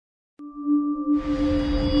Hi,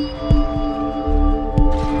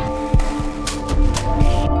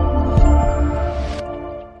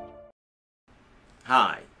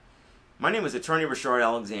 my name is Attorney Reshard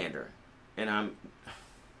Alexander, and I'm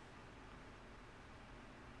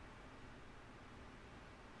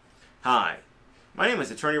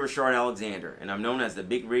known as the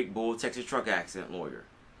Big Rig Bull Texas Truck Accident Lawyer.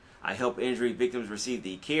 I help injury victims receive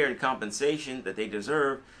the care and compensation that they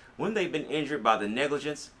deserve when they've been injured by the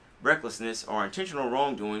negligence, recklessness, or intentional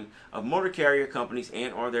wrongdoing of motor carrier companies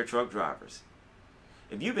and/or their truck drivers.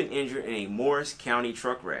 If you've been injured in a Morris County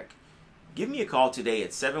truck wreck, give me a call today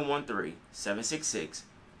at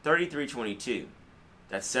 713-766-3322.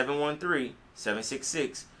 That's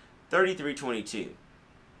 713-766-3322.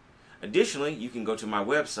 Additionally, you can go to my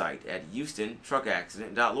website at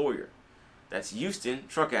houstontruckaccident.lawyer. That's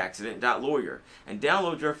houstontruckaccident.lawyer and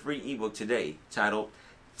download your free ebook today titled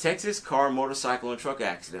Texas Car, Motorcycle, and Truck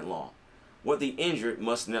Accident Law: What the Injured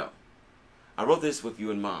Must Know. I wrote this with you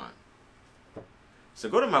in mind. So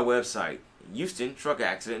go to my website,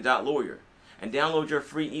 houstontruckaccident.lawyer, and download your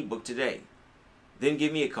free ebook today. Then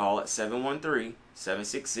give me a call at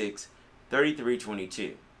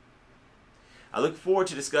 713-766-3322. I look forward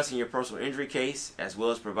to discussing your personal injury case, as well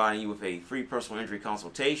as providing you with a free personal injury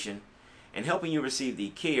consultation and helping you receive the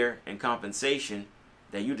care and compensation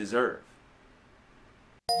that you deserve.